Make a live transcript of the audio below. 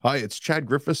Hi, it's Chad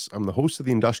Griffiths. I'm the host of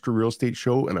the Industrial Real Estate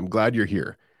Show, and I'm glad you're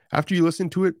here. After you listen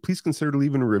to it, please consider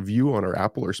leaving a review on our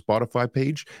Apple or Spotify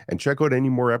page and check out any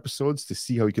more episodes to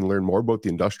see how you can learn more about the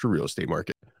industrial real estate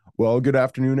market. Well, good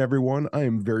afternoon, everyone. I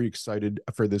am very excited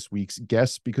for this week's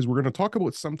guest because we're going to talk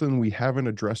about something we haven't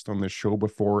addressed on this show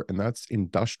before, and that's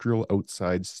industrial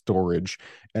outside storage.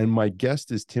 And my guest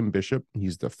is Tim Bishop.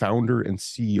 He's the founder and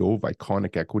CEO of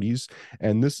Iconic Equities,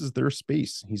 and this is their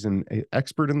space. He's an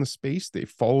expert in the space. They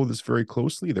follow this very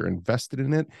closely. They're invested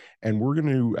in it, and we're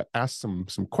going to ask some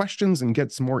questions and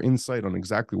get some more insight on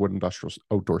exactly what industrial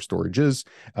outdoor storage is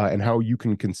and how you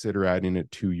can consider adding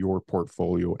it to your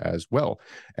portfolio as well.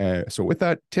 So with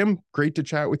that, Tim, great to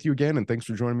chat with you again, and thanks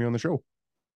for joining me on the show.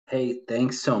 Hey,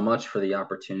 thanks so much for the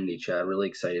opportunity, Chad. Really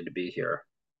excited to be here.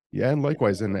 Yeah, and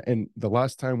likewise. And the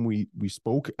last time we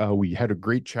spoke, we had a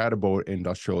great chat about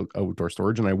industrial outdoor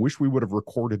storage, and I wish we would have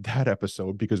recorded that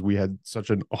episode because we had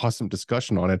such an awesome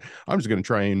discussion on it. I'm just going to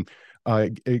try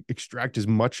and extract as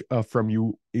much from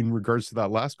you in regards to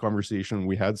that last conversation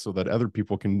we had, so that other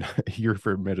people can hear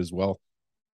from it as well.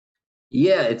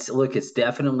 Yeah, it's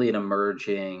definitely an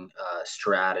emerging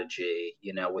strategy,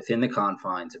 within the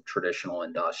confines of traditional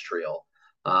industrial.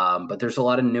 But there's a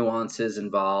lot of nuances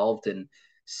involved, and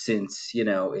since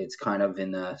it's kind of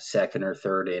in the second or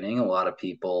third inning, a lot of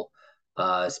people,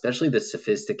 especially the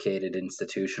sophisticated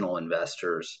institutional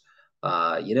investors,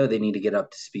 they need to get up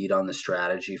to speed on the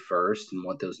strategy first and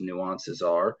what those nuances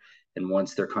are. And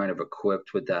once they're kind of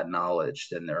equipped with that knowledge,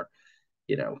 then they're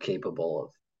capable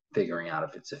of figuring out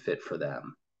if it's a fit for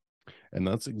them. And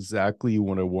that's exactly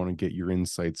what I want to get your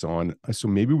insights on. So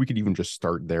maybe we could even just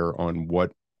start there on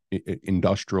what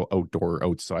industrial outdoor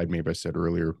outside, maybe I said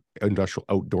earlier, industrial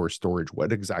outdoor storage.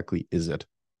 What exactly is it?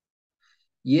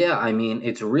 Yeah, I mean,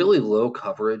 it's really low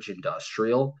coverage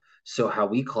industrial. So, how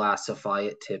we classify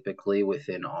it typically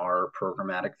within our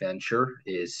programmatic venture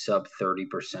is sub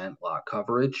 30% lot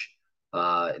coverage.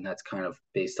 And that's kind of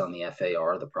based on the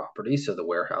FAR of the property. So, the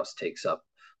warehouse takes up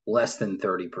less than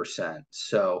 30%.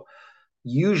 So,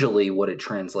 usually what it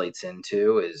translates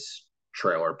into is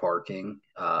trailer parking,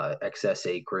 excess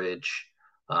acreage,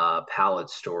 pallet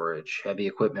storage, heavy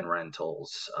equipment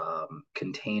rentals,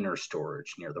 container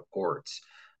storage near the ports.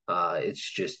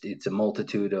 It's a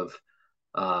multitude of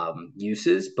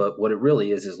uses, but what it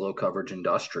really is low coverage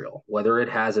industrial, whether it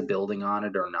has a building on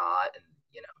it or not. And,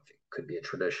 it could be a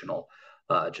traditional,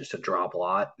 just a drop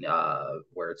lot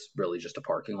where it's really just a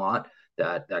parking lot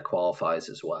that qualifies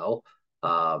as well.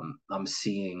 I'm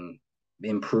seeing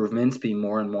improvements be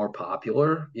more and more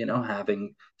popular,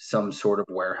 having some sort of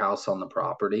warehouse on the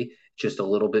property, just a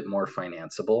little bit more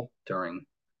financeable during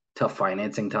tough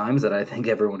financing times that I think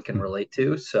everyone can relate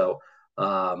to. So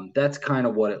that's kind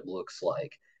of what it looks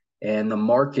like. And the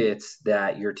markets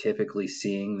that you're typically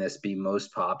seeing this be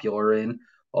most popular in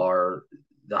are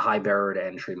the high barrier to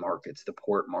entry markets, the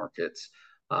port markets.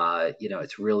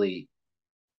 It's really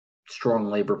strong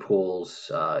labor pools,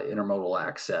 intermodal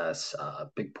access,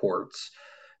 big ports,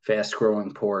 fast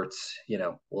growing ports,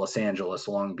 Los Angeles,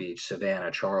 Long Beach,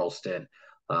 Savannah, Charleston,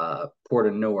 Port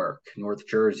of Newark, North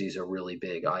Jersey is a really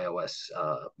big iOS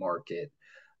market,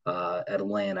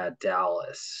 Atlanta,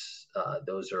 Dallas.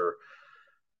 Those are,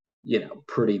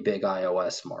 pretty big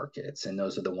iOS markets. And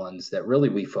those are the ones that really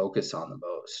we focus on the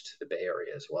most, the Bay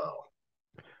Area as well.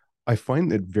 I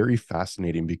find it very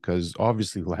fascinating because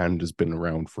obviously land has been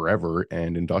around forever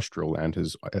and industrial land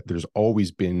has, there's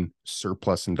always been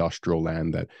surplus industrial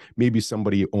land that maybe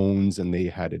somebody owns and they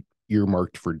had it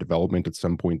earmarked for development at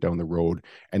some point down the road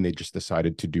and they just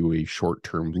decided to do a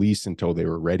short-term lease until they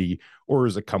were ready, or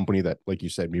as a company that, like you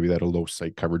said, maybe that had a low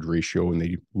site coverage ratio and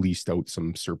they leased out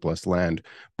some surplus land.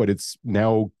 But it's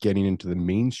now getting into the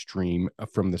mainstream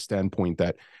from the standpoint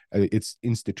that it's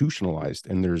institutionalized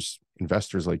and there's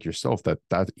investors like yourself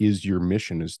that is your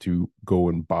mission, is to go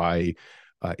and buy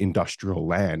industrial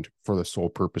land for the sole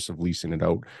purpose of leasing it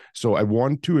out. So I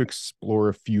want to explore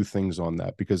a few things on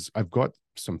that because I've got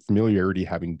some familiarity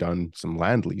having done some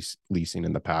leasing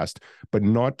in the past, but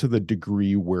not to the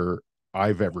degree where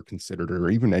I've ever considered it,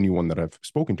 or even anyone that I've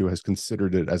spoken to has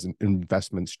considered it as an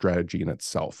investment strategy in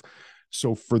itself.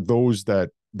 So for those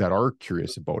that are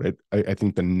curious about it, I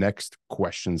think the next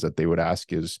questions that they would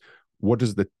ask is, what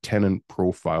does the tenant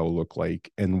profile look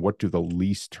like and what do the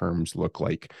lease terms look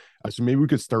like? So maybe we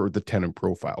could start with the tenant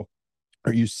profile.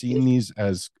 Are you seeing these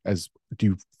as do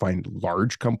you find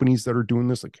large companies that are doing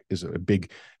this? Like, is it a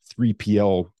big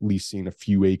 3PL leasing a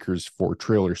few acres for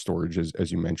trailer storage,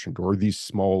 as you mentioned, or are these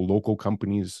small local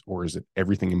companies, or is it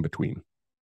everything in between?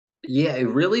 Yeah, it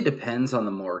really depends on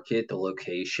the market, the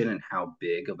location, and how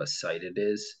big of a site it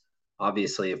is.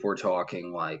 Obviously, if we're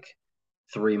talking like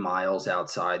 3 miles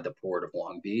outside the port of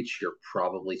Long Beach, you're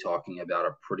probably talking about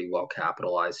a pretty well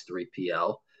capitalized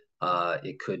 3PL.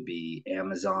 It could be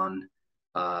Amazon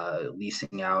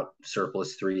leasing out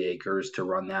surplus 3 acres to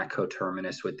run that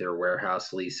coterminous with their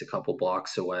warehouse lease a couple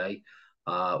blocks away.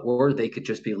 Or they could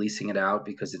just be leasing it out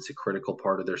because it's a critical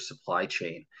part of their supply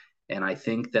chain. And I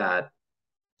think that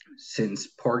since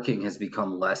parking has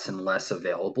become less and less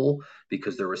available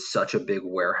because there was such a big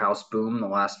warehouse boom the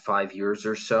last 5 years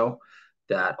or so,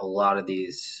 that a lot of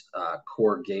these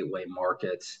core gateway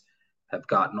markets have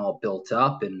gotten all built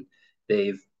up, and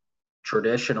they've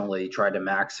traditionally tried to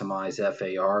maximize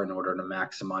FAR in order to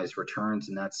maximize returns,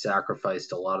 and that's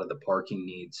sacrificed a lot of the parking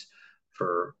needs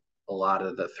for a lot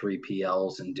of the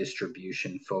 3PLs and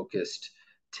distribution focused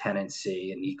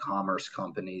tenancy and e-commerce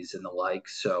companies and the like.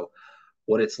 So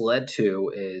what it's led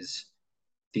to is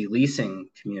the leasing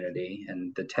community,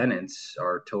 and the tenants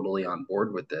are totally on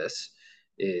board with this,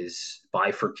 is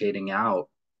bifurcating out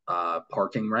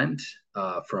parking rent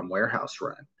from warehouse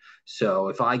rent. So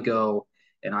if I go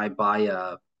and I buy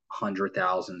a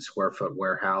 100,000 square foot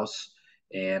warehouse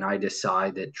and I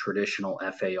decide that traditional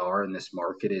FAR in this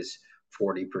market is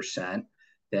 40%,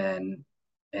 then,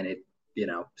 and it,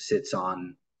 sits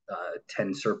on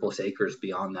 10 surplus acres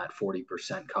beyond that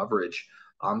 40% coverage,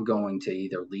 I'm going to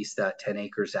either lease that 10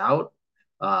 acres out,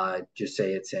 just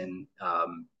say it's in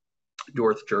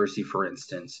North Jersey, for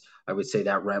instance. I would say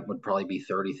that rent would probably be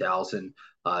 30,000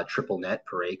 triple net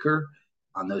per acre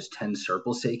on those 10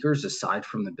 surplus acres, aside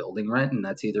from the building rent. And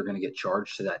that's either going to get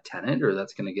charged to that tenant or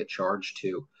that's going to get charged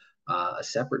to a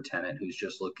separate tenant who's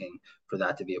just looking for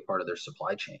that to be a part of their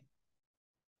supply chain.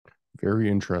 Very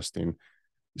interesting.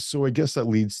 So I guess that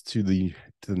leads to the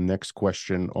next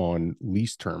question on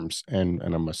lease terms, and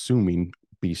I'm assuming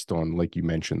based on, like you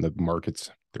mentioned, the markets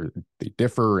they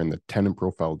differ and the tenant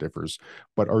profile differs.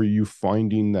 But are you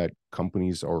finding that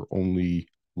companies are only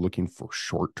looking for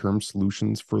short-term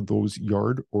solutions for those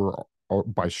yard, or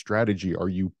by strategy are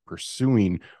you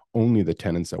pursuing only the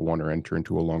tenants that want to enter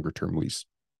into a longer-term lease?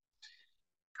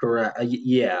 Correct.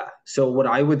 Yeah. So what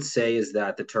I would say is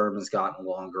that the term has gotten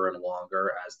longer and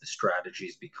longer as the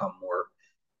strategies become more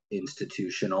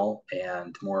institutional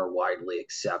and more widely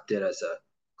accepted as a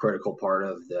critical part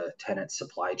of the tenant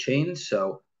supply chain.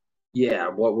 So, yeah,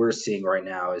 what we're seeing right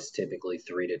now is typically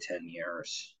 3 to 10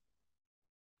 years.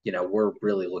 We're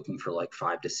really looking for like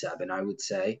 5 to 7, I would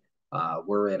say.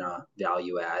 We're in a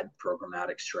value add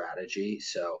programmatic strategy.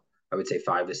 So I would say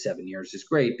 5 to 7 years is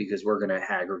great because we're going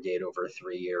to aggregate over a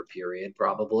 3 year period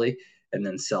probably, and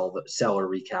then sell or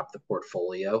recap the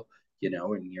portfolio,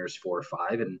 in years 4 or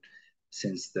 5. And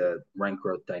since the rent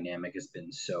growth dynamic has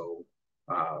been so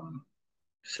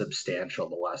substantial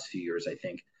the last few years, I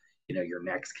think, your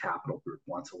next capital group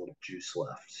wants a little juice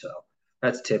left. So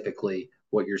that's typically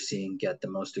what you're seeing get the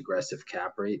most aggressive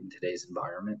cap rate in today's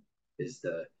environment is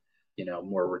the,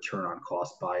 more return on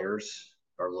cost buyers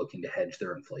are looking to hedge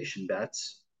their inflation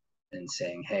bets and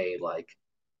saying, hey, like,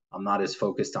 I'm not as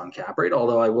focused on cap rate,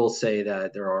 although I will say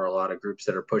that there are a lot of groups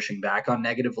that are pushing back on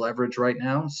negative leverage right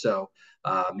now. So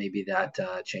maybe that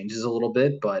changes a little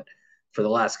bit. But for the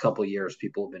last couple of years,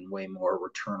 people have been way more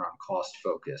return on cost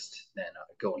focused than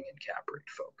going in cap rate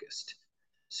focused.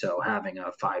 So having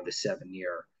a 5 to 7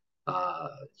 year,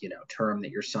 term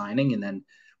that you're signing, and then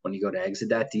when you go to exit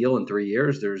that deal in 3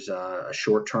 years, there's a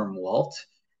short term walt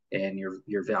and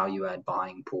your value add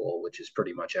buying pool, which is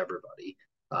pretty much everybody.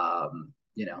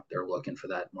 They're looking for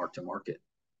that mark to market.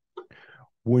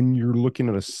 When you're looking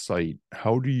at a site,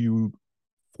 how do you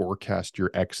forecast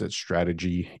your exit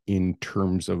strategy in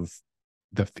terms of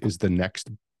is the next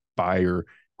buyer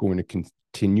going to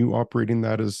continue operating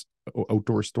that as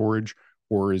outdoor storage,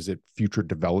 or is it future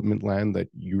development land that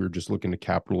you're just looking to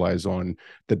capitalize on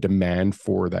the demand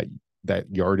for that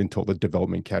yard until the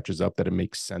development catches up, that it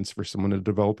makes sense for someone to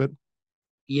develop it?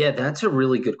 Yeah, that's a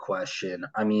really good question.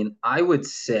 I mean, I would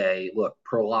say, look,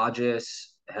 Prologis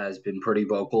has been pretty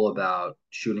vocal about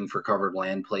shooting for covered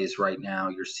land plays right now.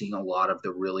 You're seeing a lot of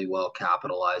the really well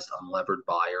capitalized unlevered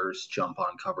buyers jump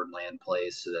on covered land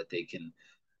plays so that they can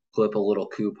clip a little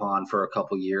coupon for a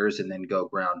couple years and then go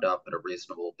ground up at a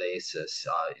reasonable basis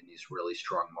in these really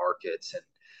strong markets, and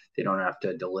they don't have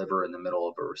to deliver in the middle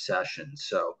of a recession.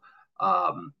 So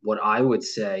what I would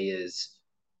say is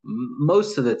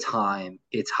most of the time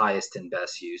it's highest and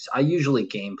best use. I usually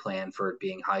game plan for it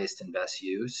being highest and best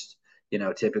used.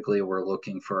 Typically we're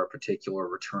looking for a particular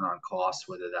return on cost,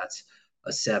 whether that's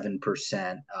a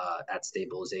 7% at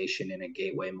stabilization in a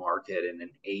gateway market and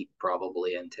an 8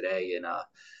 probably in today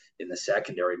in the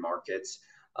secondary markets.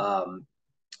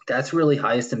 That's really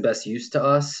highest and best use to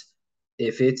us.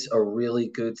 if it's a really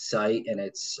good site and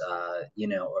it's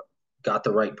got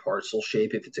the right parcel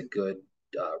shape, if it's a good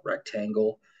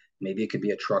rectangle, maybe it could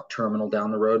be a truck terminal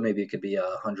down the road, maybe it could be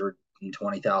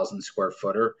 120,000 square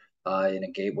footer in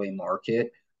a gateway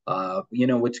market.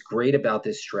 What's great about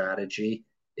this strategy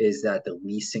is that the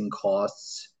leasing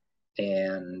costs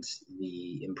and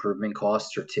the improvement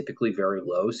costs are typically very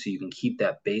low, so you can keep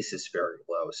that basis very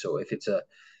low. So if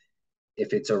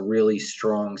it's a really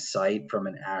strong site from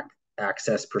an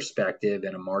access perspective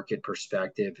and a market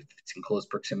perspective, if it's in close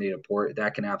proximity to port,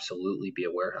 that can absolutely be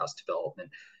a warehouse development,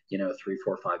 3,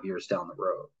 4, 5 years down the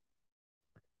road.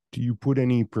 Do you put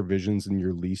any provisions in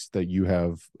your lease that you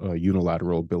have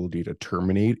unilateral ability to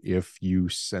terminate if you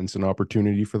sense an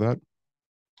opportunity for that?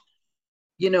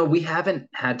 We haven't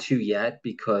had to yet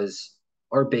because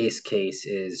our base case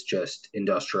is just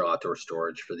industrial outdoor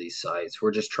storage for these sites. We're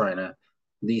just trying to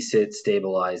lease it,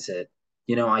 stabilize it.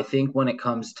 I think when it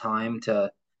comes time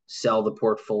to sell the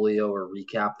portfolio or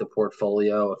recap the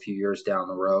portfolio a few years down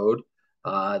the road,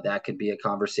 that could be a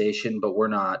conversation, but we're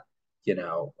not,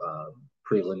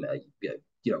 prelim,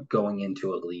 going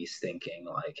into a lease thinking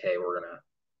like, hey, we're gonna,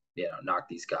 knock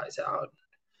these guys out.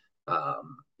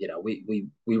 We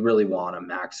really want to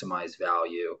maximize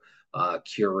value,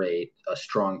 curate a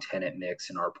strong tenant mix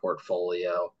in our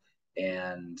portfolio,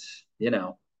 and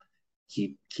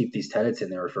keep these tenants in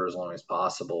there for as long as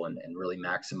possible, and really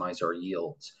maximize our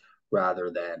yields rather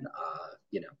than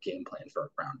game plan for a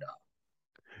ground up.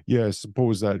 Yeah, I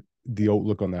suppose that the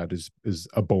outlook on that is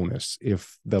a bonus.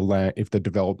 If the land, if the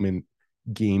development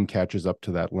game catches up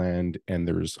to that land and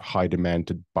there's high demand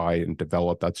to buy and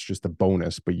develop, that's just a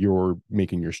bonus. But you're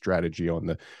making your strategy on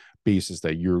the basis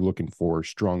that you're looking for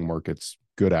strong markets,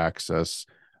 good access,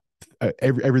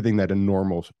 everything that a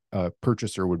normal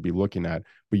purchaser would be looking at.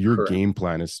 But your Correct. game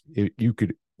plan is you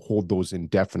could hold those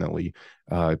indefinitely,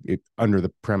 under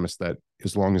the premise that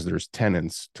as long as there's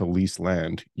tenants to lease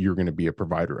land, you're going to be a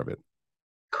provider of it.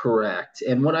 Correct.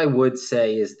 And what I would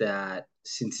say is that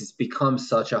since it's become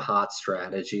such a hot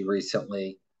strategy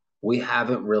recently, we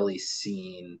haven't really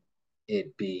seen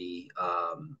it be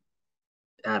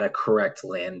at a correct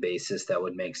land basis that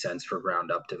would make sense for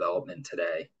ground up development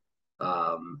today.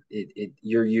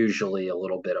 You're usually a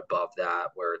little bit above that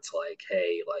where it's like,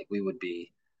 hey, like we would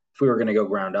be, if we were going to go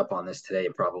ground up on this today,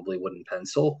 it probably wouldn't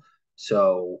pencil.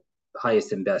 So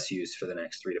highest and best use for the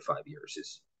next 3 to 5 years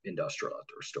is industrial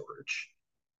outdoor storage.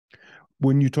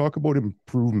 When you talk about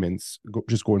improvements,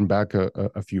 just going back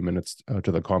a few minutes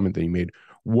to the comment that you made,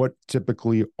 what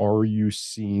typically are you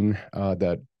seeing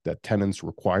that tenants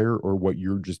require, or what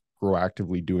you're just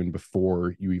proactively doing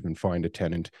before you even find a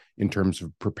tenant in terms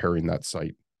of preparing that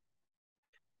site?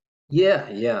 Yeah,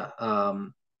 yeah.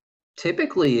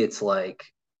 Typically it's like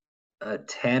a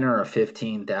 10 or a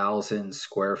 15,000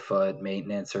 square foot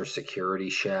maintenance or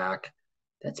security shack.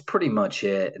 That's pretty much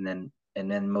it. And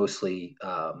then mostly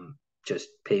just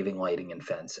paving, lighting, and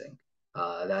fencing.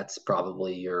 That's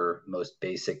probably your most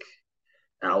basic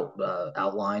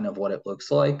outline of what it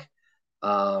looks like.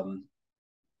 Um,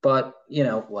 but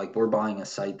like we're buying a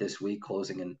site this week,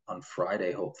 closing on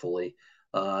Friday, hopefully.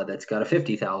 That's got a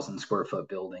 50,000 square foot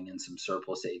building and some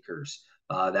surplus acres.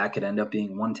 That could end up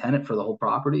being one tenant for the whole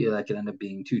property, or that could end up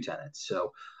being two tenants.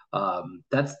 So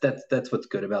that's what's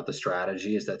good about the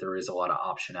strategy is that there is a lot of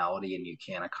optionality, and you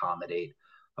can accommodate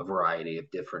a variety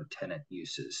of different tenant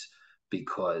uses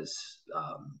because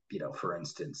for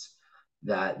instance,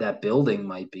 that building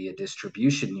might be a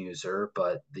distribution user,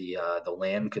 but the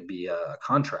land could be a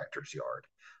contractor's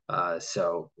yard.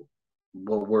 So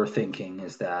what we're thinking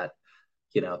is that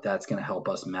that's going to help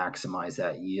us maximize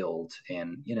that yield,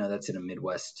 and that's in a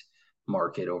Midwest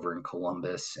market over in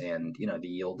Columbus, and the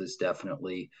yield is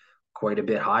definitely quite a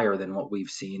bit higher than what we've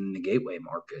seen in the gateway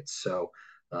markets. So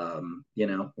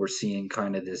we're seeing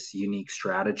kind of this unique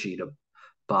strategy to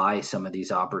buy some of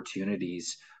these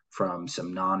opportunities from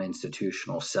some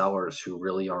non-institutional sellers who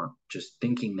really aren't just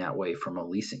thinking that way from a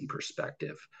leasing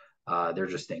perspective. They're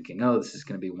just thinking, oh, this is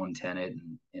going to be one tenant,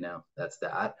 and that's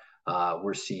that.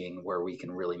 We're seeing where we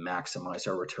can really maximize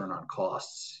our return on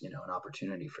costs, an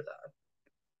opportunity for that.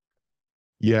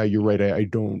 Yeah, you're right. I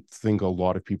don't think a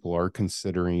lot of people are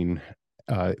considering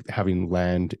having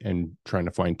land and trying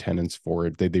to find tenants for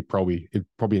it. They probably, it's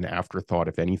probably an afterthought,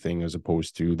 if anything, as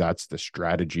opposed to that's the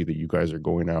strategy that you guys are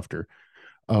going after.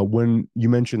 When you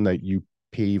mentioned that you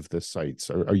pave the sites,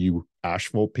 are you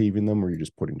asphalt paving them, or are you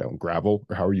just putting down gravel,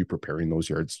 or how are you preparing those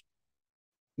yards?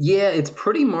 Yeah, it's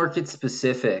pretty market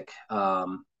specific.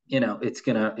 It's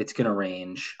gonna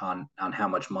range on how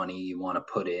much money you want to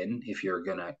put in if you're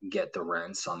gonna get the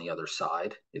rents on the other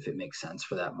side, if it makes sense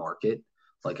for that market.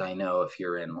 Like I know if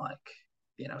you're in like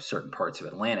certain parts of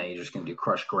Atlanta, you're just going to do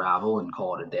crushed gravel and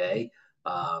call it a day,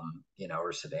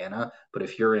 or Savannah. But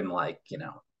if you're in like,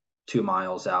 2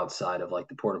 miles outside of like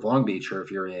the Port of Long Beach, or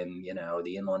if you're in,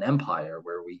 the Inland Empire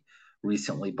where we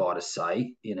recently bought a site,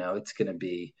 it's going to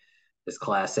be as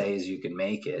class A as you can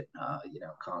make it,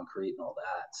 concrete and all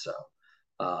that. So,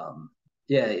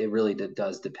 yeah, it really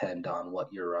does depend on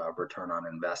what your return on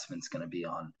investment is going to be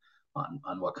on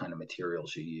what kind of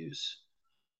materials you use.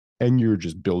 And you're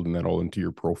just building that all into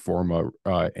your pro forma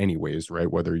anyways, right?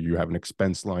 Whether you have an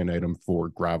expense line item for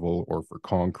gravel or for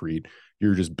concrete,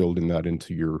 you're just building that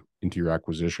into your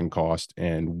acquisition cost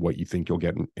and what you think you'll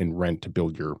get in rent to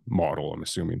build your model, I'm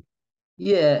assuming.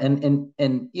 Yeah, and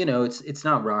it's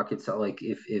not rocket. So like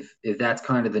if that's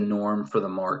kind of the norm for the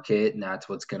market, and that's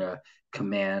what's going to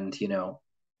command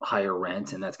higher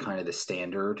rent, and that's kind of the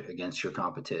standard against your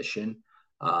competition,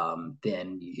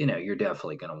 then you're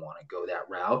definitely going to want to go that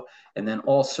route. And then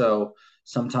also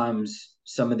sometimes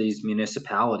some of these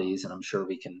municipalities, and I'm sure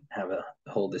we can have a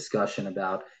whole discussion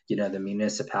about the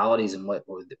municipalities and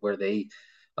where they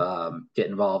get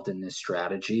involved in this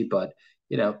strategy, but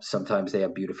sometimes they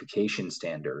have beautification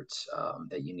standards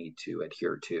that you need to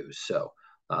adhere to. So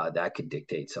that could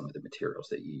dictate some of the materials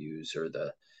that you use, or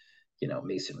the,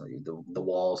 masonry, the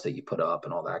walls that you put up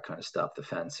and all that kind of stuff, the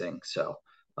fencing. So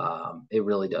it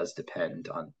really does depend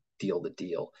on deal to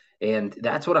deal. And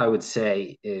that's what I would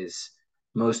say is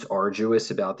most arduous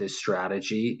about this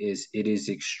strategy is it is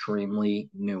extremely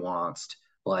nuanced.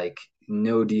 Like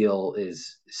no deal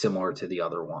is similar to the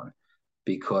other one,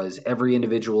 because every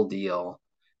individual deal,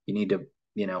 you need to,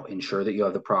 ensure that you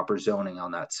have the proper zoning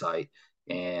on that site,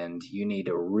 and you need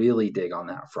to really dig on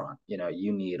that front.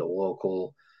 You need a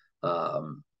local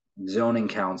um, zoning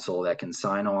council that can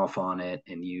sign off on it,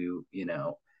 and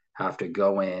have to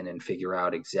go in and figure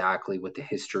out exactly what the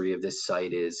history of this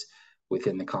site is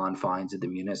within the confines of the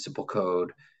municipal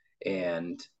code,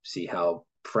 and see how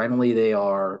friendly they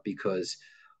are, because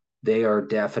they are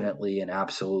definitely and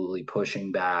absolutely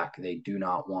pushing back. They do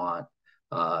not want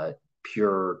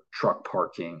pure truck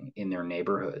parking in their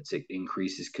neighborhoods. It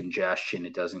increases congestion.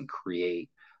 It doesn't create,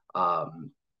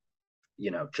 um,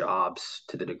 jobs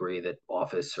to the degree that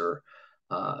office or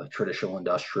traditional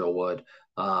industrial would.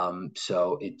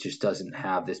 So it just doesn't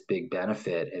have this big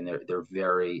benefit, and they're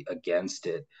very against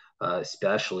it,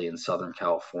 especially in Southern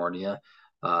California.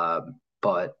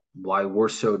 But why we're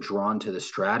so drawn to the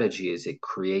strategy is it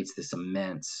creates this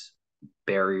immense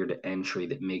barrier to entry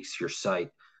that makes your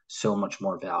site so much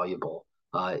more valuable.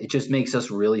 It just makes us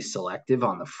really selective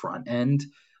on the front end,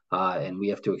 and we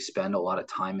have to expend a lot of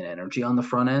time and energy on the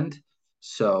front end.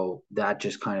 So that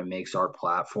just kind of makes our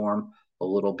platform a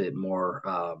little bit more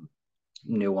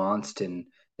nuanced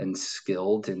and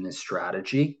skilled in this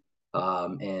strategy.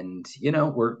 And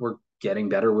we're getting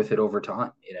better with it over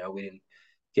time. We didn't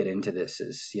get into this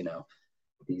as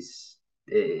these.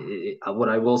 What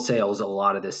I will say is a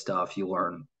lot of this stuff you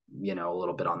learn a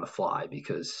little bit on the fly,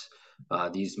 because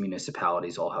these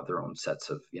municipalities all have their own sets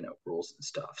of rules and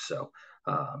stuff. So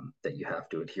that you have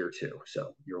to adhere to.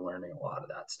 So you're learning a lot of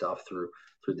that stuff through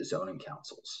the zoning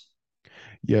councils.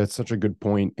 Yeah, it's such a good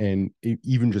point. And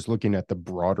even just looking at the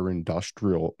broader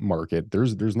industrial market,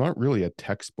 there's not really a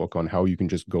textbook on how you can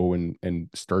just go and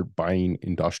start buying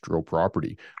industrial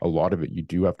property. A lot of it you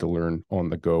do have to learn on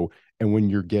the go. And when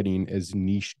you're getting as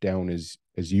niche down as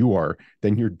you are,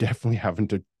 then you're definitely having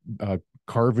to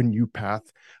carve a new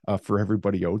path for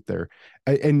everybody out there.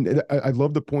 And I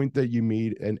love the point that you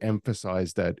made and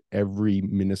emphasized that every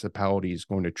municipality is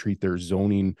going to treat their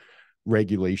zoning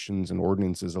regulations and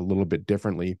ordinances a little bit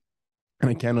differently. And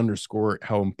I can't underscore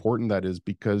how important that is,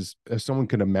 because as someone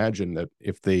can imagine that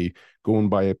if they go and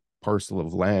buy a parcel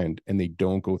of land and they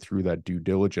don't go through that due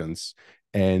diligence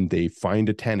and they find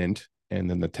a tenant, and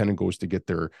then the tenant goes to get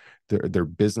their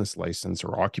business license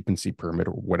or occupancy permit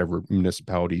or whatever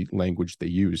municipality language they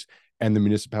use, and the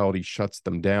municipality shuts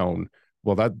them down,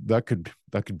 well, that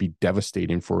could be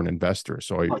devastating for an investor.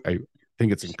 So I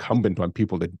think it's incumbent on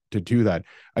people to do that.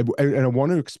 And I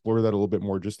want to explore that a little bit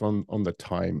more, just on the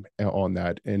time on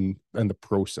that, and the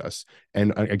process.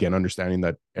 And again, understanding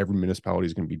that every municipality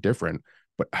is going to be different,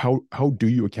 but how do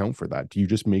you account for that? Do you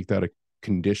just make that a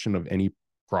condition of any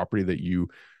property that you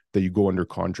go under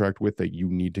contract with, that you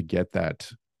need to get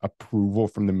that approval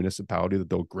from the municipality that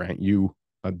they'll grant you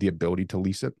the ability to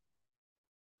lease it?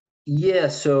 Yeah,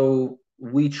 so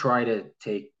we try to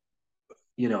take,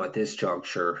 at this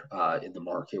juncture in the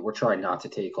market, we're trying not to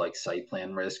take like site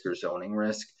plan risk or zoning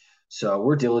risk. So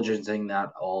we're diligencing that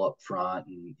all up front.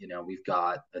 And, we've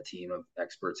got a team of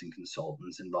experts and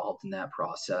consultants involved in that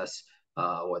process,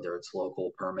 whether it's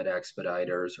local permit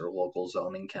expediters or local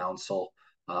zoning council.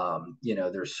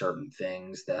 There's certain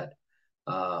things that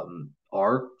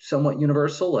are somewhat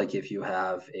universal. Like if you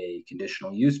have a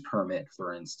conditional use permit,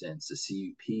 for instance, a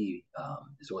CUP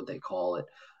is what they call it,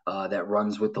 that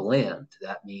runs with the land.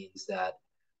 That means that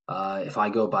if I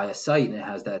go buy a site and it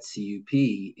has that CUP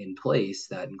in place,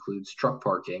 that includes truck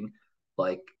parking.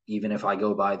 Like even if I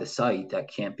go buy the site, that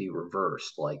can't be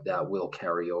reversed. Like that will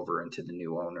carry over into the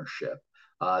new ownership.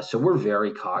 So we're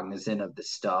very cognizant of the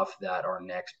stuff that our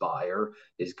next buyer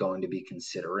is going to be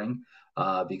considering,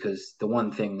 because the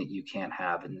one thing that you can't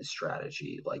have in this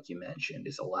strategy, like you mentioned,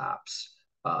 is a lapse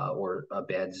or a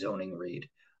bad zoning read.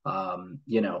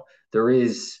 There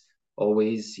is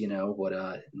always,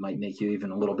 what might make you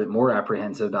even a little bit more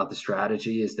apprehensive about the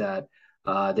strategy is that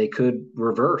they could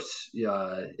reverse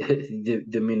the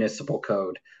municipal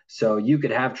code. So you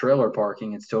could have trailer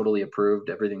parking, it's totally approved,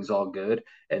 everything's all good,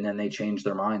 and then they change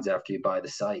their minds after you buy the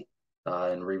site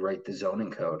and rewrite the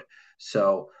zoning code.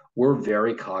 So we're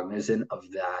very cognizant of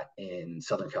that in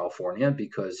Southern California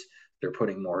because they're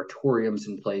putting moratoriums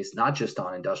in place, not just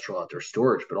on industrial outdoor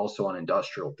storage, but also on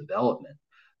industrial development.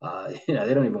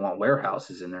 They don't even want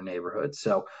warehouses in their neighborhoods.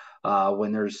 So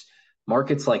when there's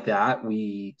markets like that,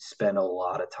 we spend a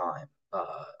lot of time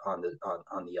on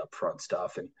the upfront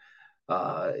stuff, and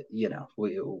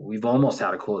we've almost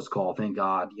had a close call. Thank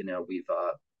God, we've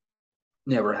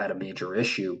never had a major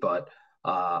issue, but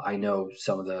I know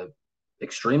some of the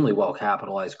extremely well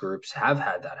capitalized groups have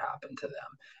had that happen to them.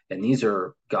 And these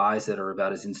are guys that are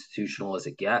about as institutional as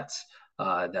it gets,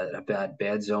 that have had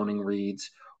bad zoning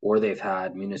reads, or they've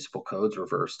had municipal codes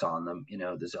reversed on them,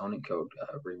 the zoning code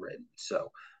rewritten.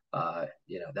 So,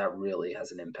 that really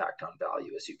has an impact on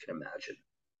value, as you can imagine.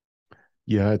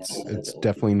 Yeah, it's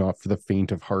definitely not for the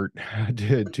faint of heart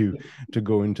to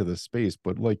go into the space,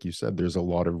 but like you said, there's a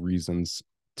lot of reasons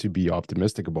to be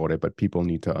optimistic about it, but people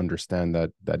need to understand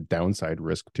that downside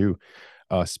risk too.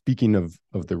 Speaking of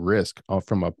the risk,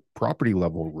 from a property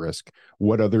level risk,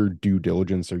 what other due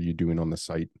diligence are you doing on the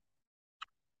site?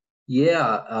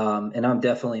 Yeah, and I'm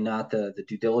definitely not the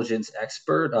due diligence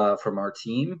expert from our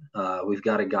team. We've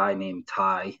got a guy named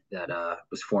Ty that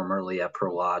was formerly at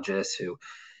Prologis, who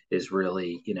is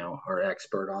really, our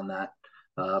expert on that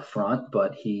front.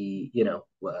 But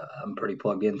I'm pretty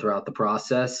plugged in throughout the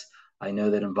process. I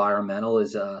know that environmental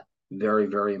is very,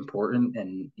 very important,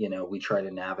 and we try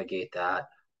to navigate that,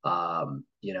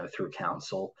 through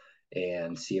council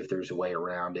and see if there's a way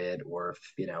around it, or if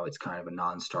it's kind of a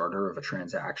non-starter of a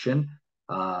transaction.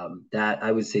 That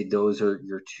I would say those are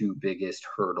your two biggest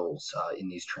hurdles in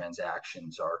these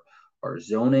transactions are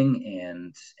zoning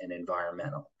and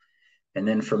environmental. And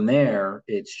then from there,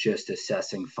 it's just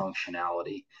assessing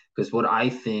functionality. Because what I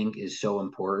think is so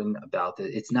important about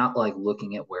it's not like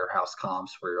looking at warehouse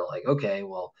comps where you're like, okay,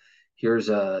 well, here's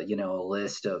a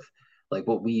list of like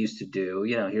what we used to do.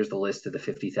 Here's the list of the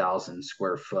 50,000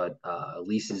 square foot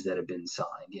leases that have been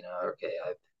signed. Okay,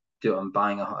 I'm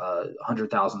buying a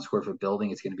 100,000 square foot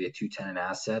building. It's going to be a 2 tenant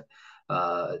asset.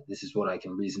 This is what I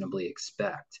can reasonably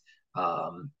expect.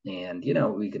 And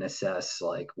we can assess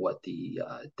like what the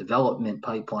development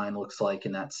pipeline looks like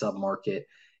in that submarket,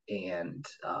 and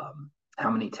how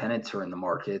many tenants are in the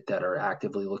market that are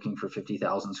actively looking for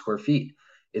 50,000 square feet.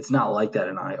 It's not like that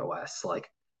in iOS. Like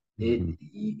Mhm.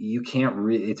 you can't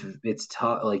really. It's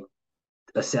tough. Like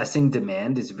assessing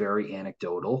demand is very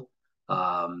anecdotal.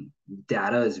 Um,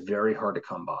 Data is very hard to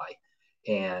come by,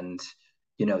 and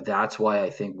that's why I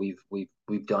think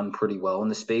we've done pretty well in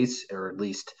the space, or at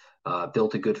least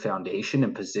built a good foundation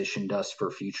and positioned us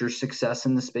for future success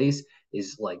in the space.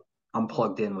 Is like I'm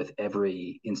plugged in with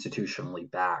every institutionally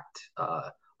backed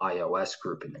iOS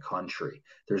group in the country.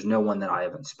 There's no one that I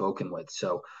haven't spoken with.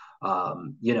 So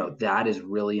that is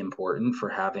really important for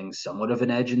having somewhat of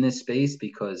an edge in this space,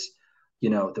 because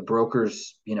the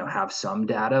brokers have some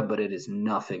data, but it is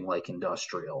nothing like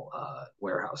industrial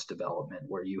warehouse development,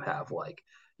 where you have like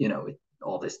you know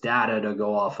all this data to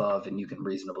go off of, and you can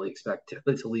reasonably expect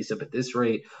to lease up at this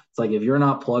rate. It's like if you're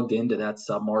not plugged into that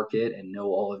sub market and know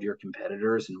all of your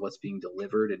competitors and what's being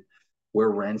delivered and where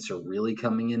rents are really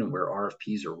coming in and where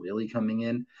RFPs are really coming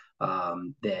in,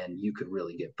 then you could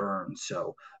really get burned.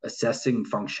 So assessing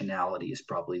functionality is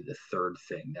probably the third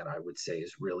thing that I would say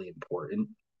is really important,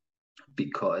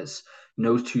 because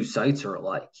no two sites are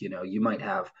alike. You might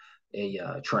have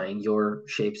a triangular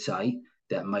shaped site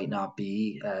that might not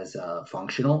be as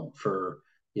functional for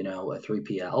a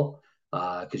 3PL,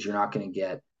 because you're not going to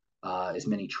get as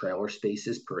many trailer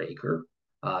spaces per acre.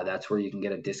 That's where you can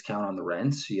get a discount on the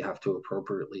rents. So you have to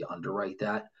appropriately underwrite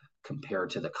that compared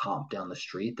to the comp down the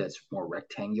street that's more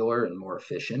rectangular and more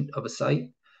efficient of a site.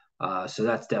 So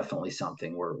that's definitely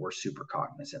something we're super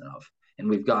cognizant of. And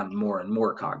we've gotten more and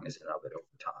more cognizant of it over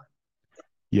time.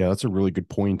 Yeah, that's a really good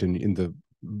point. And in the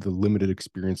limited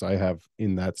experience I have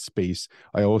in that space,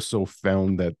 I also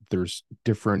found that there's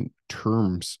different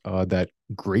terms that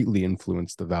greatly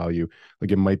influence the value.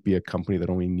 Like it might be a company that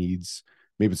only needs,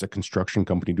 maybe it's a construction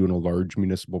company doing a large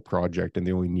municipal project and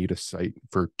they only need a site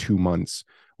for 2 months.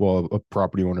 While a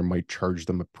property owner might charge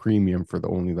them a premium for the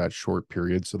only that short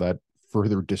period. So that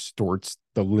further distorts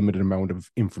the limited amount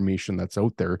of information that's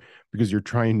out there because you're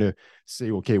trying to say,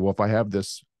 okay, well, if I have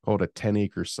this called a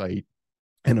 10-acre site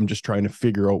and I'm just trying to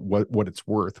figure out what it's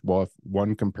worth. Well, if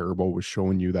one comparable was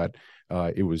showing you that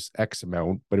it was X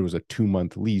amount, but it was a 2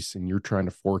 month lease, and you're trying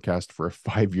to forecast for a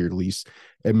 5 year lease,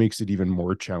 it makes it even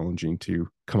more challenging to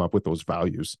come up with those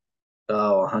values.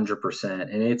 Oh, 100%.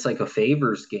 And it's like a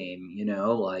favors game,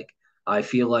 like I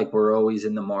feel like we're always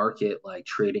in the market, like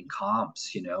trading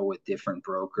comps, with different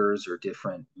brokers or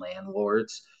different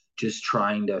landlords, just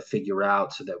trying to figure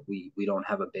out so that we don't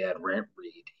have a bad rent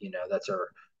read.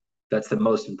 That's the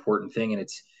most important thing. And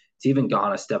it's even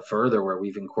gone a step further where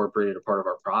we've incorporated a part of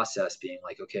our process being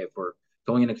like, okay, if we're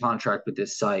going into contract with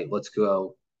this site, let's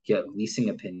go get leasing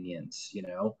opinions,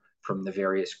 from the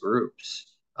various groups,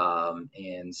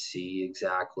 and see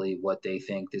exactly what they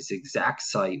think this exact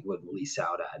site would lease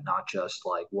out at, not just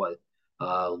like what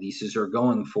leases are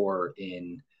going for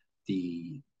in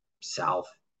the South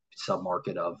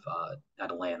submarket of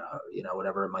Atlanta,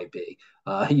 whatever it might be.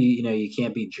 You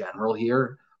can't be general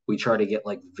here. We try to get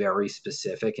like very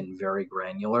specific and very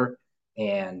granular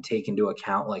and take into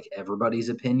account like everybody's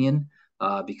opinion,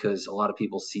 because a lot of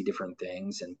people see different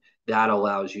things, and that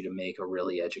allows you to make a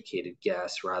really educated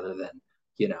guess rather than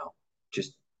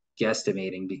just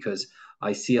guesstimating. Because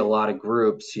I see a lot of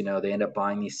groups, they end up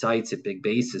buying these sites at big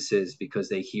bases because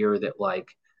they hear that like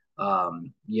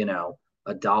um, you know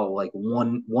a dollar, like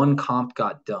one comp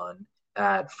got done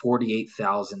at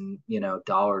 $48,000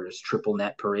 dollars triple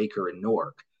net per acre in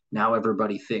Newark. Now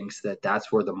everybody thinks that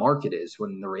that's where the market is,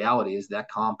 when the reality is that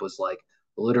comp was like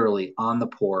literally on the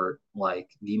port, like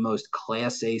the most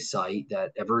class A site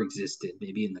that ever existed,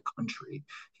 maybe in the country.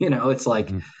 It's like,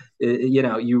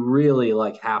 Mm-hmm. you really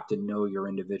like have to know your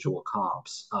individual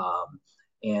comps,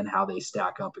 and how they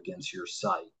stack up against your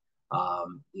site.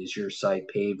 Is your site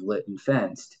paved, lit, and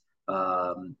fenced?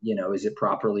 Is it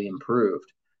properly improved?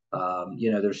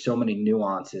 There's so many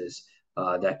nuances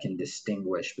that can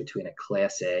distinguish between a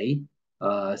Class A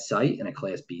site and a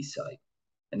Class B site.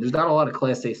 And there's not a lot of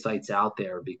Class A sites out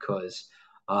there because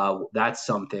that's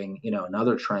something,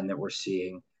 another trend that we're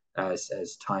seeing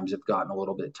as times have gotten a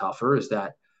little bit tougher is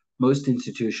that most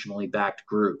institutionally backed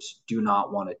groups do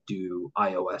not want to do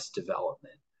iOS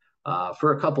development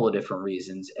for a couple of different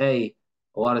reasons. A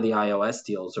lot of the iOS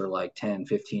deals are like 10,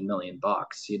 15 million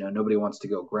bucks. Nobody wants to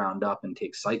go ground up and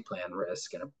take site plan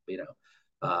risk and,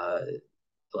 uh,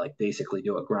 like basically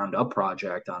do a ground up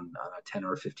project on a 10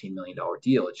 or $15 million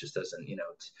deal. It just doesn't,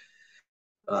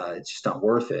 it's just not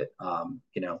worth it.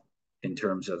 In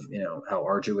terms of, how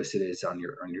arduous it is on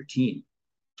your team.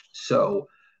 So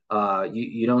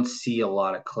you don't see a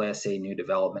lot of Class A new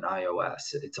development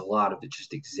iOS. It's a lot of it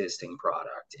just existing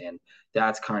product, and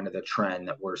that's kind of the trend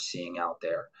that we're seeing out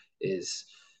there. Is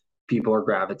people are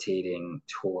gravitating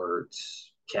towards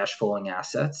cash flowing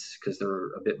assets because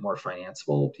they're a bit more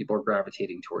financeable. People are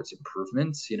gravitating towards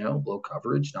improvements, low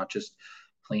coverage, not just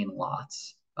plain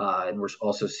lots. And we're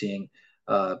also seeing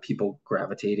people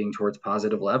gravitating towards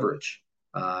positive leverage.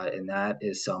 And that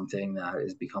is something that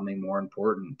is becoming more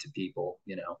important to people,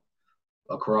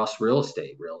 across real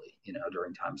estate, really,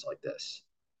 during times like this.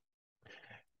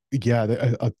 Yeah,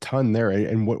 a ton there.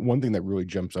 And what one thing that really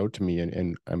jumps out to me,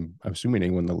 and I'm assuming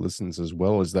anyone that listens as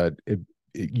well, is that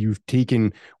you've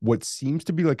taken what seems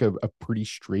to be like a pretty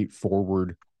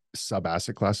straightforward sub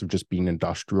asset class of just being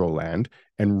industrial land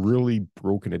and really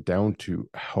broken it down to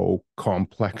how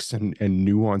complex and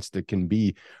nuanced it can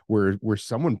be, where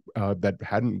someone that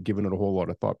hadn't given it a whole lot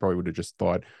of thought probably would have just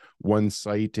thought one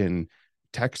site in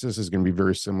Texas is going to be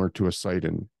very similar to a site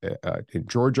in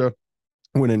Georgia,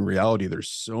 when in reality there's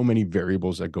so many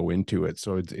variables that go into it.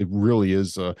 So it really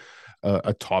is a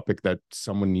topic that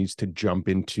someone needs to jump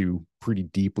into pretty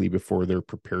deeply before they're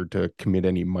prepared to commit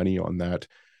any money on that.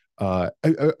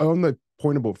 On the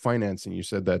point about financing, you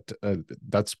said that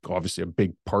that's obviously a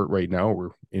big part right now.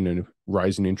 We're in a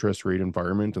rising interest rate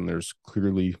environment, and there's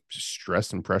clearly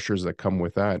stress and pressures that come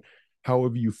with that. How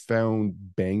have you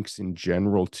found banks in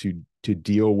general to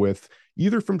deal with,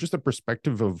 either from just a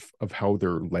perspective of how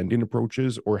their lending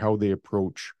approaches or how they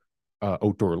approach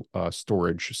outdoor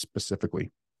storage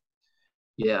specifically?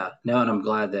 Yeah, no, and I'm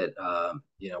glad that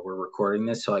we're recording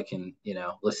this so I can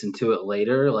listen to it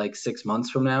later, like 6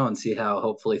 months from now, and see how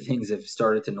hopefully things have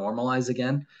started to normalize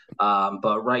again.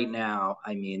 But right now,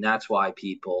 I mean, that's why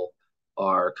people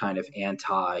are kind of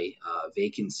anti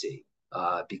vacancy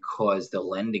because the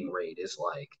lending rate is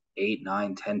like 8,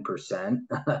 9, 10%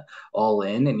 all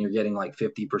in, and you're getting like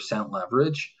 50%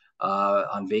 leverage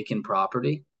on vacant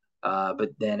property. But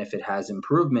then if it has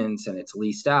improvements and it's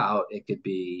leased out, it could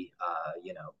be,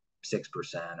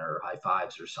 6% or high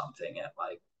fives or something at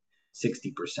like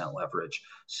 60% leverage.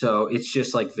 So it's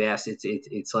just like vast.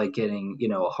 It's like getting,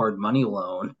 a hard money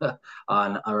loan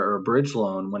on or a bridge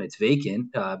loan when it's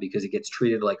vacant because it gets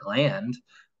treated like land.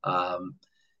 Um,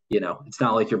 it's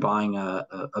not like you're buying a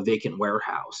vacant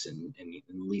warehouse and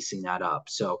leasing that up.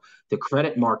 So the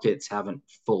credit markets haven't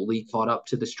fully caught up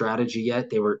to the strategy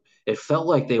yet. It felt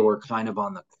like they were kind of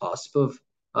on the cusp of,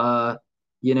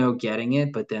 getting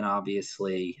it, but then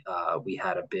obviously we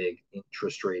had a big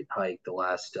interest rate hike the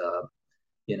last,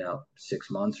 6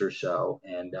 months or so,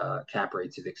 and cap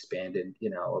rates have expanded,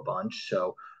 a bunch.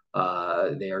 So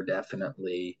they are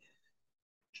definitely,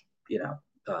 you know,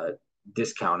 uh,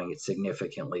 discounting it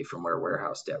significantly from where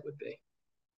warehouse debt would be.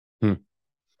 Hmm.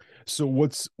 So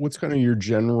what's kind of your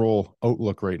general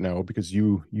outlook right now? Because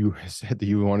you said that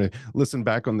you want to listen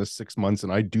back on the 6 months,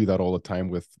 and I do that all the time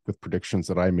with predictions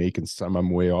that I make, and some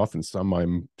I'm way off, and some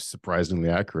I'm surprisingly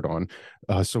accurate on.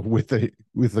 So with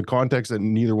the context that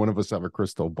neither one of us have a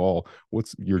crystal ball,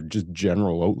 what's your just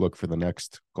general outlook for the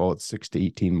next, call it 6 to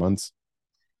 18 months?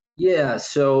 Yeah,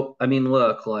 so I mean,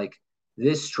 look, like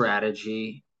this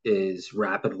strategy is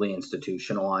rapidly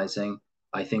institutionalizing.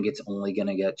 I think it's only going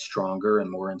to get stronger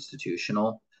and more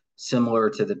institutional, similar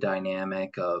to the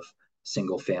dynamic of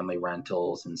single family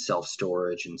rentals and self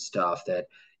storage and stuff that,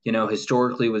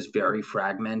 historically was very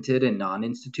fragmented and non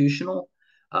institutional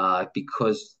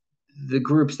because the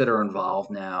groups that are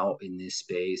involved now in this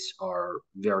space are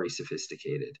very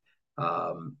sophisticated.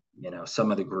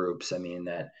 Some of the groups, I mean,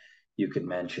 that you could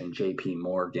mention JP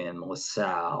Morgan,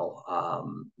 LaSalle.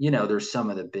 There's some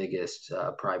of the biggest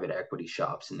private equity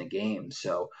shops in the game.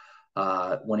 So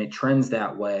when it trends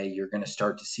that way, you're going to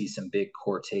start to see some big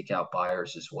core takeout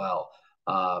buyers as well.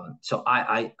 So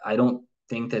I don't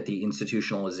think that the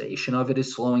institutionalization of it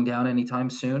is slowing down anytime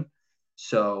soon.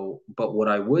 So, but what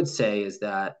I would say is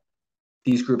that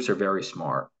these groups are very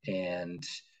smart, and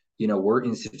we're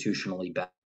institutionally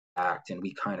backed, and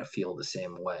we kind of feel the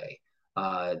same way.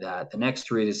 That the next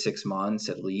 3 to 6 months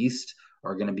at least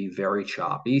are going to be very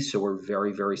choppy, so we're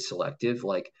very, very selective.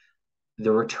 Like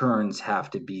the returns have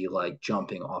to be like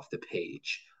jumping off the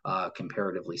page,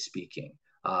 comparatively speaking,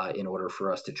 in order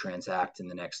for us to transact in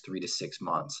the next 3 to 6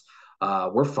 months.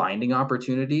 We're finding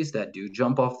opportunities that do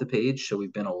jump off the page, so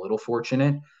we've been a little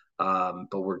fortunate,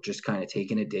 but we're just kind of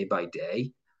taking it day by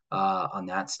day on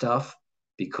that stuff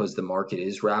because the market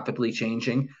is rapidly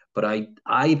changing. But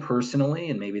I personally,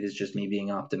 and maybe this is just me being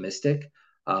optimistic,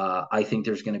 I think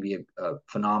there's going to be a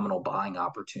phenomenal buying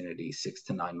opportunity 6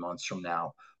 to 9 months from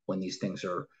now when these things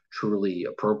are truly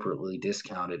appropriately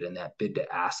discounted and that bid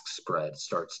to ask spread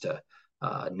starts to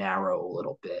narrow a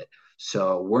little bit.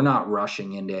 So we're not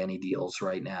rushing into any deals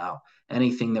right now.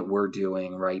 Anything that we're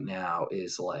doing right now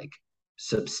is like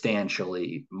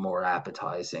substantially more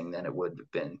appetizing than it would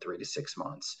have been 3 to 6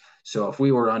 months. So if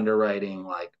we were underwriting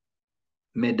like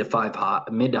mid to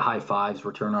high fives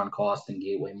return on cost in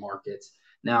gateway markets,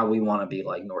 now we want to be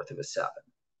like north of a seven.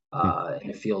 Hmm. And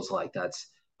it feels like that's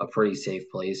a pretty safe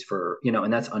place for,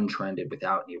 and that's untrended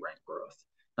without any rent growth.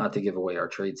 Not to give away our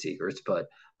trade secrets, but,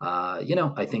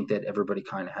 I think that everybody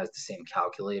kind of has the same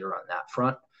calculator on that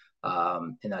front.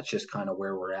 And that's just kind of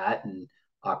where we're at in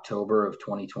October of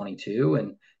 2022.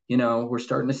 And, we're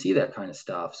starting to see that kind of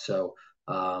stuff. So,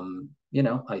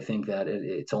 I think that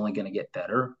it's only going to get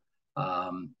better.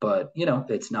 But,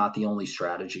 it's not the only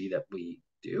strategy that we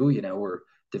do. We're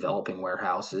developing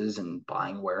warehouses and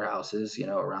buying warehouses,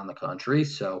 around the country.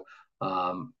 So,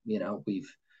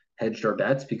 we've hedged our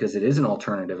bets because it is an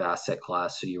alternative asset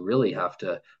class. So you really have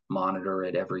to monitor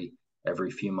it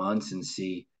every few months and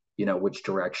see, which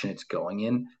direction it's going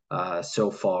in.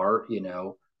 So far,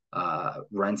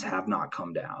 rents have not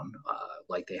come down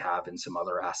like they have in some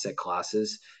other asset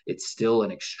classes. It's still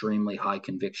an extremely high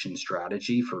conviction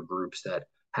strategy for groups that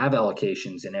have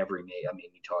allocations in every. I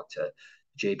mean, you talk to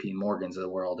JP Morgans of the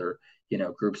world or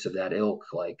groups of that ilk,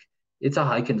 like it's a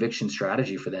high conviction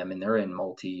strategy for them, and they're in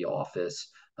multi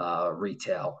office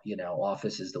retail.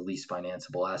 Office is the least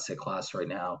financeable asset class right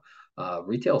now.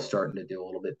 Retail is starting to do a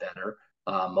little bit better.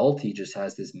 Multi just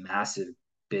has this massive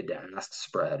bid to ask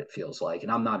spread, it feels like.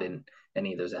 And I'm not in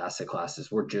any of those asset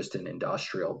classes. We're just in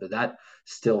industrial, but that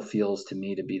still feels to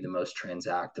me to be the most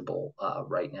transactable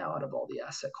right now out of all the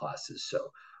asset classes.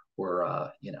 So we're,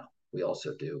 we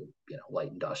also do,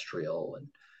 light industrial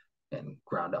and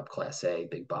ground up class A,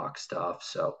 big box stuff.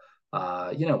 So,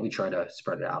 we try to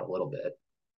spread it out a little bit.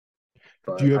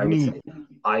 Do you But have I would any say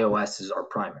iOS is our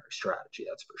primary strategy,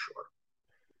 that's for sure.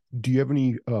 do you have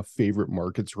any favorite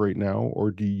markets right now,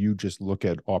 or do you just look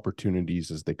at opportunities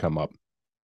as they come up?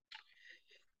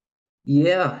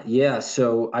 Yeah, yeah.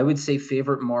 So I would say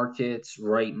favorite markets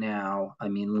right now. I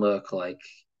mean, look, like,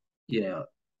 you know,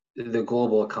 the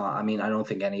global economy. I mean, I don't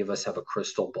think any of us have a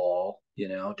crystal ball,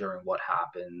 during what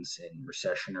happens in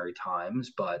recessionary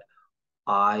times, but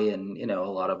I and a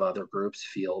lot of other groups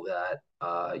feel that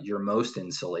you're most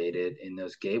insulated in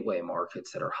those gateway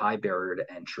markets that are high barrier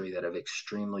to entry, that have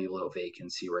extremely low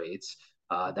vacancy rates.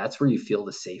 That's where you feel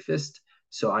the safest.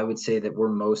 So I would say that we're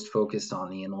most focused on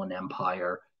the Inland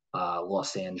Empire,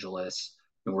 Los Angeles,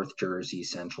 North Jersey,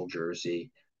 Central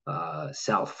Jersey,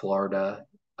 South Florida,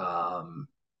 um,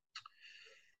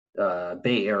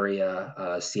 Bay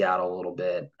Area, Seattle a little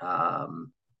bit,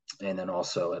 and then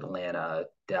also Atlanta,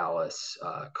 Dallas,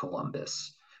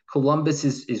 Columbus. Columbus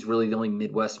is really the only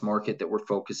Midwest market that we're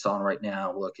focused on right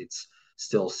now. Look, it's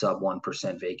still sub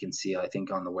 1% vacancy, I think,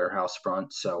 on the warehouse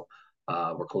front. So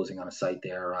we're closing on a site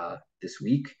there this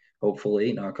week,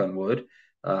 hopefully, knock on wood.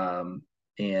 And,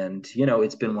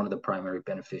 it's been one of the primary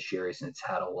beneficiaries, and it's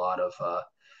had a lot of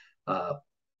uh,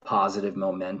 positive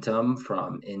momentum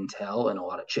from Intel and a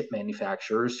lot of chip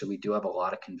manufacturers. So we do have a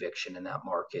lot of conviction in that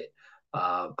market.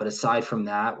 But aside from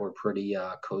that, we're pretty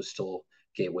coastal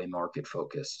gateway market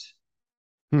focused.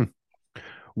 Hmm.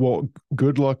 Well,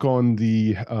 good luck on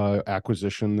the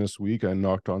acquisition this week. I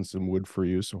knocked on some wood for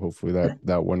you, so hopefully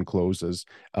that one closes.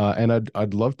 And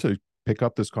I'd love to pick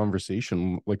up this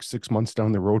conversation like 6 months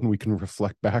down the road, and we can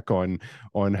reflect back on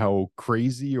how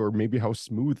crazy or maybe how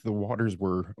smooth the waters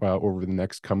were over the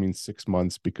next coming 6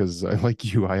 months. Because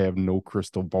like you, I have no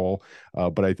crystal ball,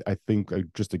 but I think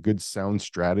just a good sound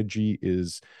strategy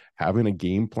is having a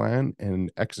game plan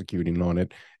and executing on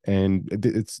it. And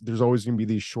there's always going to be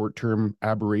these short-term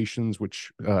aberrations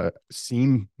which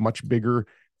seem much bigger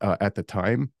at the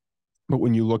time, but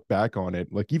when you look back on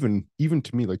it, like even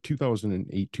to me, like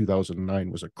 2008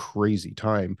 2009 was a crazy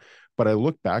time, but I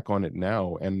look back on it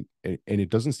now, and it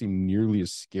doesn't seem nearly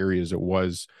as scary as it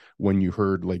was when you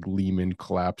heard like Lehman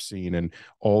collapsing and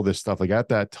all this stuff. Like at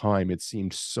that time it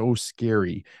seemed so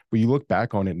scary, but you look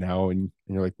back on it now, and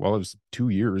you're like, well, it was 2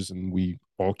 years and we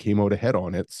all came out ahead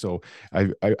on it. So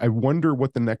I wonder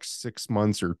what the next 6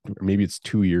 months, or maybe it's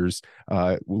 2 years,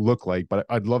 will look like. But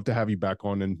I'd love to have you back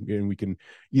on, and we can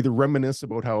either reminisce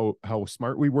about how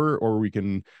smart we were, or we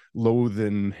can loathe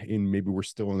in maybe we're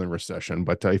still in the recession.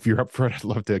 But if you're up for it, I'd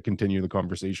love to continue the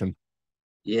conversation.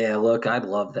 Yeah, look, I'd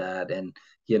love that. And,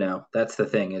 that's the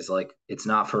thing, is like it's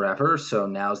not forever. So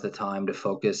now's the time to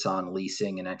focus on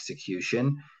leasing and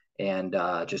execution, and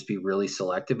just be really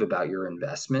selective about your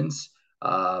investments.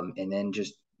 And then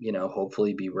just,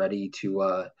 hopefully be ready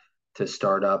to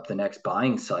start up the next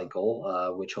buying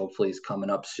cycle, which hopefully is coming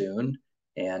up soon.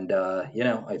 And,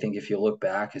 I think if you look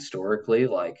back historically,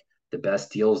 like the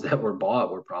best deals that were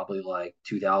bought were probably like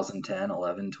 2010,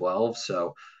 11, 12.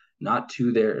 So, not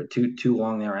too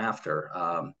long thereafter.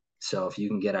 So if you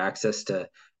can get access to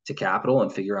capital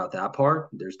and figure out that part,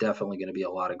 there's definitely going to be a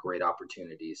lot of great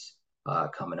opportunities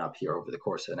coming up here over the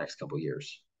course of the next couple of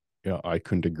years. Yeah, I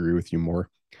couldn't agree with you more.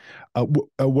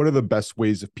 What are the best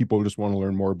ways if people just want to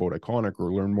learn more about Iconic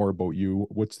or learn more about you?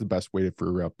 What's the best way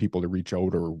for people to reach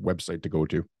out, or website to go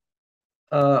to?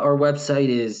 Our website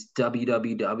is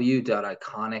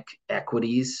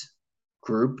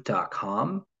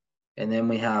www.iconicequitiesgroup.com. And then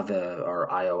we have our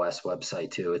iOS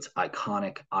website too. It's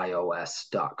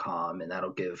iconiциos.com, and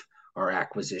that'll give our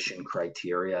acquisition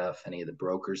criteria. If any of the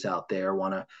brokers out there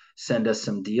want to send us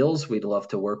some deals, we'd love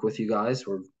to work with you guys.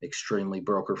 We're extremely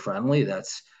broker friendly.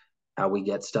 That's how we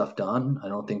get stuff done. I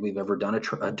don't think we've ever done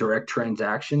a direct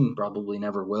transaction. Probably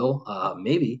never will.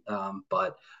 Maybe,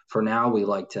 but for now, we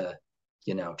like to,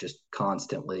 just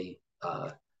constantly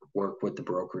work with the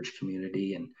brokerage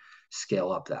community and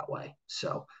scale up that way.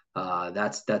 So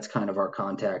that's kind of our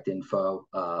contact info.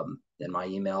 And my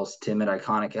email's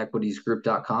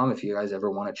tim@iconicequitiesgroup.com. If you guys ever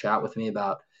want to chat with me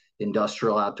about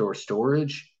industrial outdoor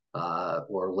storage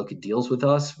or look at deals with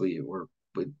us, we're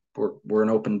an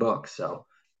open book. So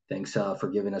thanks for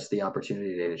giving us the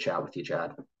opportunity today to chat with you,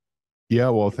 Chad. Yeah,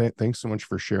 well, thanks so much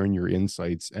for sharing your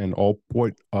insights, and I'll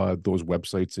put those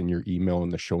websites in your email in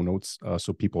the show notes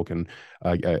so people can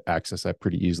access that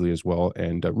pretty easily as well.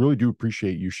 And really do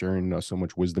appreciate you sharing so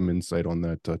much wisdom insight on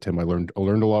that, Tim. I learned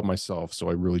a lot myself, so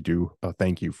I really do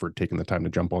thank you for taking the time to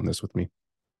jump on this with me.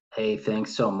 Hey,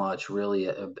 thanks so much. Really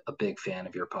a big fan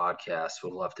of your podcast.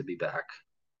 Would love to be back.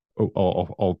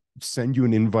 Oh, I'll send you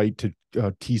an invite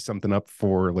to tee something up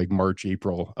for like March,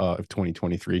 April of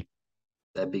 2023.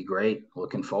 That'd be great.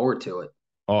 Looking forward to it.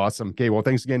 Awesome. Okay, well,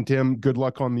 thanks again, Tim. Good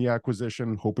luck on the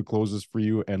acquisition. Hope it closes for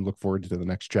you, and look forward to the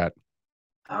next chat.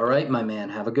 All right, my man.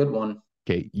 Have a good one.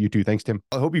 Okay, you too. Thanks, Tim.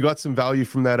 I hope you got some value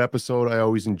from that episode. I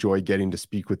always enjoy getting to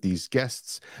speak with these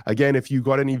guests. Again, if you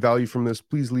got any value from this,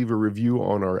 please leave a review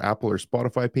on our Apple or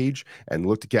Spotify page, and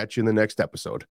look to catch you in the next episode.